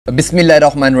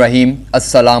बिस्मिल्लाहिर्रहमानिर्रहीम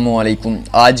अस्सलामुअलैकुम।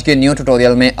 आज के न्यू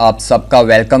ट्यूटोरियल में आप सबका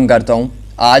वेलकम करता हूं।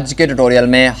 आज के ट्यूटोरियल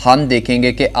में हम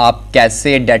देखेंगे कि आप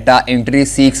कैसे डाटा एंट्री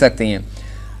सीख सकते हैं।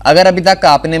 अगर अभी तक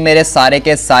आपने मेरे सारे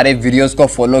के सारे वीडियोस को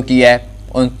फॉलो किया है,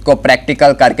 उनको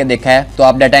प्रैक्टिकल करके देखा है, तो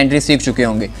आप डाटा एंट्री सीख चुके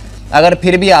होंगे। अगर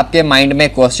फिर भी आपके माइंड में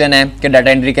क्वेश्चन है कि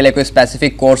डाटा एंट्री के लिए कोई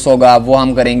स्पेसिफिक कोर्स होगा, वो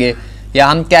हम करेंगे या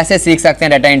हम कैसे सीख सकते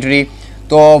हैं डाटा एंट्री,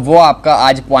 तो वो आपका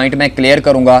आज पॉइंट मैं क्लियर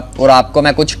करूंगा और आपको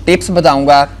मैं कुछ टिप्स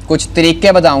बताऊंगा, कुछ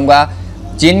तरीके बताऊंगा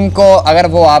जिनको अगर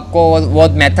वो आपको वो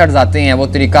मेथड्स आते हैं, वो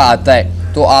तरीका आता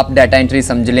है, तो आप डाटा एंट्री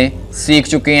समझ लें, सीख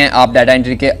चुके हैं, आप डाटा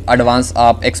एंट्री के एडवांस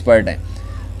आप एक्सपर्ट हैं।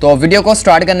 तो वीडियो को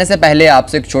स्टार्ट करने से पहले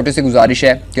आपसे एक छोटी सी गुजारिश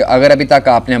है कि अगर अभी तक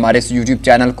आपने हमारे इस यूट्यूब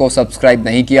चैनल को सब्सक्राइब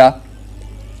नहीं किया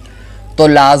तो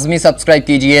लाजमी सब्सक्राइब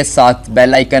कीजिए, साथ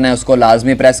बेल आइकन है उसको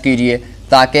लाजमी प्रेस कीजिए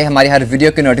ताकि हमारी हर वीडियो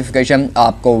की नोटिफिकेशन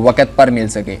आपको वक्त पर मिल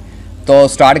सके। तो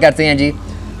स्टार्ट करते हैं जी।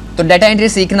 तो डाटा एंट्री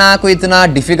सीखना कोई इतना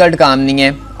डिफ़िकल्ट काम नहीं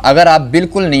है। अगर आप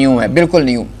बिल्कुल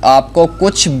न्यू आपको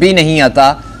कुछ भी नहीं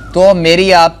आता, तो मेरी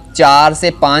आप 4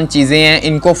 से 5 चीज़ें हैं,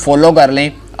 इनको फॉलो कर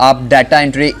लें, आप डाटा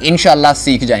एंट्री इंशाल्लाह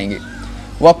सीख जाएंगे।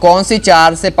 वह कौन सी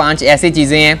 4 से 5 ऐसी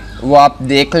चीज़ें हैं वो आप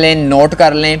देख लें, नोट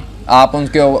कर लें। आप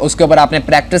उसके ऊपर आपने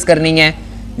प्रैक्टिस करनी है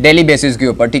डेली बेसिस के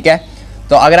ऊपर, ठीक है।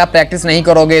 तो अगर आप प्रैक्टिस नहीं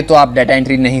करोगे तो आप डाटा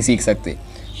एंट्री नहीं सीख सकते।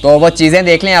 तो वो चीज़ें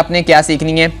देख लें आपने क्या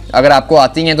सीखनी है। अगर आपको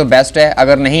आती हैं तो बेस्ट है,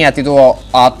 अगर नहीं आती तो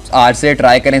आप आज से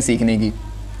ट्राई करें सीखने की।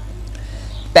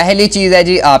 पहली चीज़ है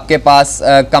जी आपके पास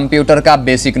कंप्यूटर का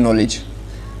बेसिक नॉलेज।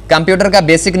 कंप्यूटर का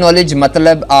बेसिक नॉलेज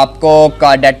मतलब आपको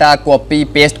का डाटा कॉपी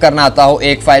पेस्ट करना आता हो।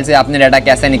 एक फ़ाइल से आपने डाटा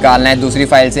कैसे निकालना है, दूसरी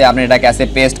फाइल से आपने डाटा कैसे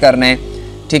पेस्ट करना है,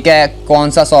 ठीक है।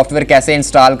 कौन सा सॉफ्टवेयर कैसे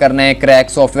इंस्टॉल करना है, क्रैक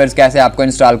सॉफ्टवेयर कैसे आपको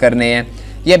इंस्टॉल करने हैं।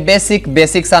 ये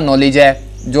बेसिक सा नॉलेज है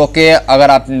जो कि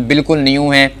अगर आप बिल्कुल न्यू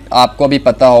हैं आपको भी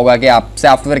पता होगा कि आप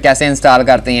सॉफ्टवेयर कैसे इंस्टॉल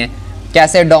करते हैं,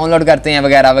 कैसे डाउनलोड करते हैं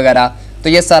वगैरह वगैरह। तो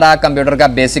ये सारा कंप्यूटर का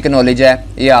बेसिक नॉलेज है,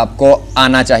 ये आपको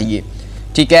आना चाहिए,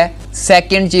 ठीक है।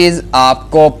 सेकंड चीज़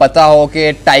आपको पता हो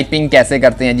कि टाइपिंग कैसे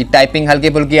करते हैं जी। टाइपिंग हल्की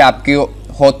फुल्की आपकी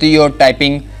होती हो,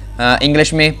 टाइपिंग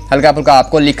इंग्लिश में हल्का फुल्का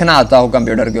आपको लिखना आता हो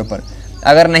कंप्यूटर के ऊपर।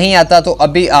 अगर नहीं आता तो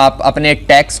अभी आप अपने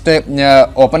टेक्स्ट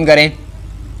ओपन करें,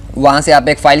 वहाँ से आप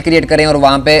एक फ़ाइल क्रिएट करें और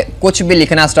वहाँ पे कुछ भी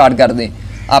लिखना स्टार्ट कर दें।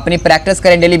 अपनी प्रैक्टिस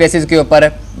करें डेली बेसिस के ऊपर,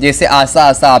 जिससे आस्ता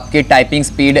आस्ता आपकी टाइपिंग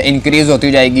स्पीड इंक्रीज़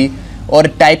होती जाएगी। और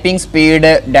टाइपिंग स्पीड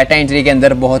डाटा एंट्री के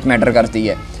अंदर बहुत मैटर करती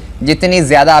है। जितनी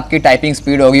ज़्यादा आपकी टाइपिंग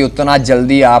स्पीड होगी उतना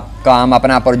जल्दी आप काम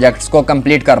अपना प्रोजेक्ट्स को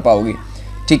कंप्लीट कर पाओगी,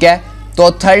 ठीक है। तो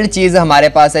थर्ड चीज़ हमारे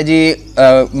पास है जी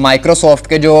माइक्रोसॉफ्ट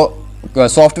के जो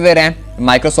सॉफ्टवेयर हैं,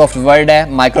 माइक्रोसॉफ्ट वर्ड है,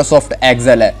 माइक्रोसॉफ्ट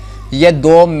एक्सेल है। ये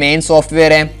 2 मेन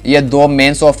सॉफ्टवेयर हैं, ये 2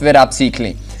 मेन सॉफ्टवेयर आप सीख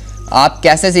लें। आप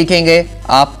कैसे सीखेंगे,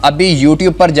 आप अभी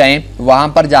यूट्यूब पर जाएं, वहाँ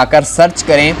पर जाकर सर्च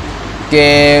करें कि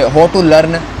how to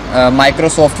learn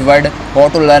Microsoft word, how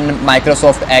to learn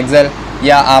Microsoft Excel,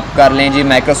 या आप कर लें जी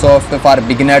Microsoft for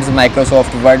beginners,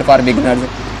 Microsoft word for beginners,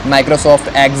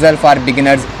 Microsoft Excel for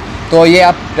beginners. तो ये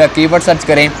आप कीवर्ड सर्च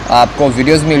करें, आपको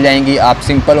वीडियोस मिल जाएंगी। आप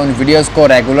सिंपल उन वीडियोस को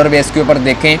रेगुलर बेस के ऊपर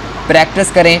देखें,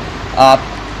 प्रैक्टिस करें। आप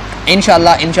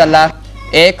इंशाल्लाह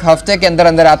 1 हफ्ते के अंदर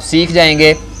अंदर आप सीख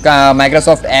जाएंगे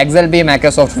माइक्रोसॉफ्ट एक्सेल भी,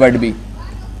 माइक्रोसॉफ्ट वर्ड भी।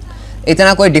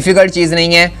 इतना कोई डिफ़िकल्ट चीज़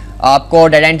नहीं है। आपको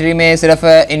डाटा एंट्री में सिर्फ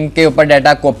इनके ऊपर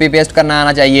डाटा कॉपी पेस्ट करना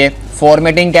आना चाहिए,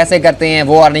 फॉर्मेटिंग कैसे करते हैं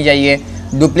वो आनी चाहिए,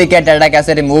 डुप्लीकेट डाटा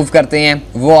कैसे रिमूव करते हैं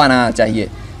वो आना चाहिए,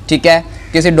 ठीक है।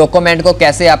 किसी डॉक्यूमेंट को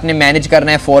कैसे आपने मैनेज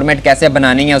करना है, फॉर्मेट कैसे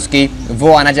बनानी है उसकी,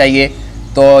 वो आना चाहिए।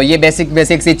 तो ये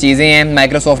बेसिक सी चीज़ें हैं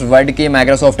माइक्रोसॉफ्ट वर्ड की,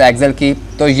 माइक्रोसॉफ्ट एक्सेल की,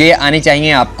 तो ये आनी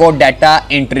चाहिए आपको डाटा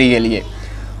एंट्री के लिए।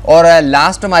 और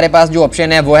लास्ट हमारे पास जो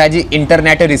ऑप्शन है वो है जी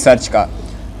इंटरनेट रिसर्च का,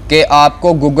 कि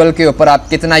आपको गूगल के ऊपर आप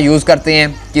कितना यूज़ करते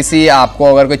हैं। किसी आपको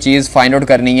अगर कोई चीज़ फाइंड आउट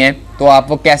करनी है तो आप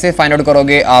वो कैसे फाइंड आउट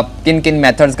करोगे, आप किन किन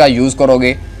मेथड्स का यूज़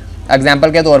करोगे।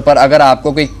 एग्जाम्पल के तौर पर अगर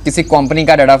आपको कोई किसी कंपनी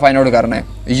का डाटा फाइंड आउट करना है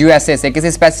USA से,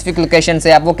 किसी स्पेसिफिक लोकेशन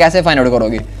से, आप वो कैसे फाइंड आउट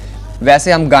करोगे।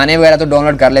 वैसे हम गाने वगैरह तो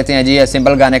डाउनलोड कर लेते हैं जी,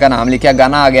 सिंपल गाने का नाम लिखा,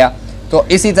 गाना आ गया। तो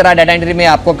इसी तरह डाटा एंट्री में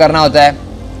आपको करना होता है,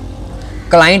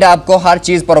 क्लाइंट आपको हर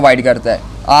चीज़ प्रोवाइड करता है,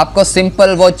 आपको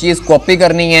सिंपल वो चीज़ कॉपी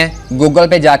करनी है, गूगल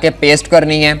पे जाके पेस्ट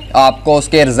करनी है, आपको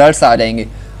उसके रिजल्ट्स आ जाएंगे।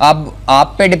 अब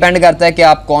आप पे डिपेंड करता है कि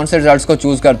आप कौन से रिजल्ट्स को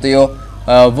चूज़ करते हो।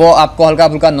 वो आपको हल्का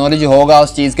फुल्का नॉलेज होगा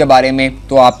उस चीज़ के बारे में,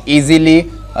 तो आप इजीली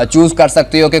चूज़ कर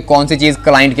सकते हो कि कौन सी चीज़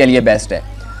क्लाइंट के लिए बेस्ट है।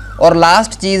 और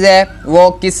लास्ट चीज़ है वो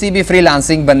किसी भी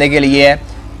फ्रीलांसिंग बंदे के लिए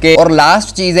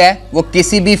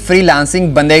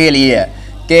है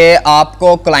कि कि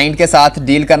आपको क्लाइंट के साथ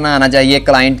डील करना आना चाहिए,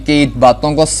 क्लाइंट की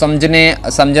बातों को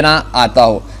समझना आता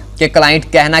हो कि क्लाइंट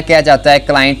कहना क्या चाहता है,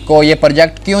 क्लाइंट को ये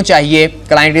प्रोजेक्ट क्यों चाहिए,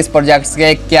 क्लाइंट इस प्रोजेक्ट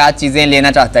से क्या चीज़ें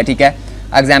लेना चाहता है, ठीक है।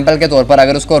 एग्जाम्पल के तौर पर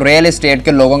अगर उसको रियल एस्टेट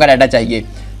के लोगों का डाटा चाहिए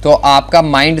तो आपका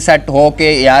माइंड सेट हो कि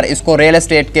यार इसको रियल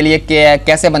एस्टेट के लिए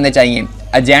कैसे बंदे चाहिए,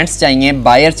 एजेंट्स चाहिए,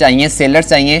 बायर चाहिए, सेलर्स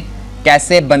चाहिए,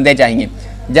 कैसे बंदे चाहिए।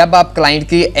 जब आप क्लाइंट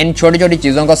की इन छोटी छोटी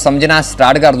चीज़ों को समझना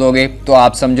स्टार्ट कर दोगे तो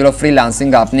आप समझ लो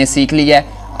फ्रीलांसिंग आपने सीख ली है,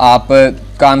 आप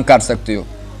काम कर सकते हो।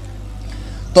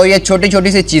 तो ये छोटी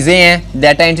छोटी सी चीज़ें हैं।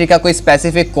 डाटा एंट्री का कोई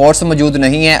स्पेसिफिक कोर्स मौजूद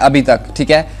नहीं है अभी तक,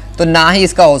 ठीक है, तो ना ही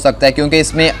इसका हो सकता है, क्योंकि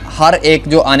इसमें हर एक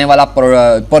जो आने वाला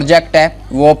प्रोजेक्ट है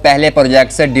वो पहले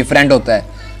प्रोजेक्ट से डिफरेंट होता है।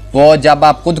 वो जब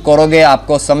आप खुद करोगे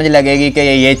आपको समझ लगेगी कि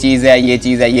ये चीज़ है, ये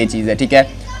चीज़ है, ये चीज़ है, ठीक है।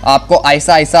 आपको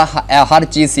ऐसा ऐसा हर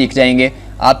चीज़ सीख जाएंगे।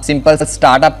 आप सिंपल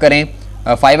स्टार्टअप करें,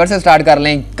 फाइवर से स्टार्ट कर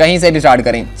लें, कहीं से भी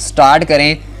स्टार्ट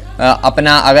करें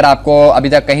अपना। अगर आपको अभी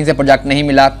तक कहीं से प्रोजेक्ट नहीं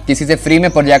मिला, किसी से फ्री में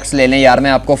प्रोजेक्ट्स ले लें, यार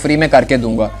मैं आपको फ्री में करके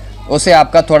दूंगा, उससे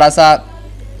आपका थोड़ा सा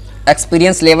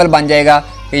एक्सपीरियंस लेवल बन जाएगा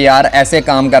कि यार ऐसे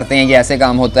काम करते हैं, ये ऐसे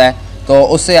काम होता है, तो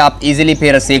उससे आप इजीली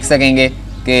फिर सीख सकेंगे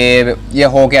कि ये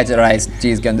हो क्या चल रहा है इस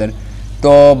चीज़ के अंदर।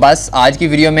 तो बस आज की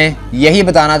वीडियो में यही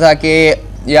बताना था कि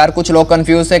यार कुछ लोग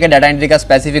कंफ्यूज है कि डाटा एंट्री का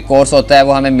स्पेसिफिक कोर्स होता है,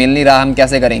 वो हमें मिल नहीं रहा, हम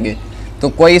कैसे करेंगे। तो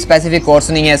कोई स्पेसिफिक कोर्स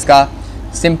नहीं है इसका,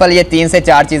 सिंपल ये 3 से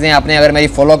 4 चीज़ें आपने अगर मेरी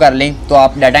फॉलो कर ली तो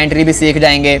आप डाटा एंट्री भी सीख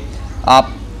जाएंगे,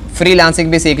 आप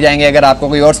फ्रीलांसिंग भी सीख जाएंगे, अगर आपको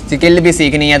कोई और स्किल भी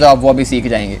सीखनी है तो आप वो भी सीख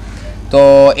जाएंगे। तो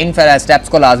इन स्टेप्स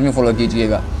को लाजमी फॉलो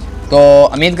कीजिएगा। तो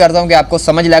उम्मीद करता हूँ कि आपको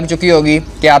समझ लग चुकी होगी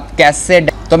कि आप कैसे।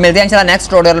 तो मिलते हैं इंशाल्लाह नेक्स्ट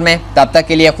ट्यूटोरियल में, तब तक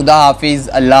के लिए खुदा हाफिज़,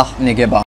 अल्लाह निगहबान।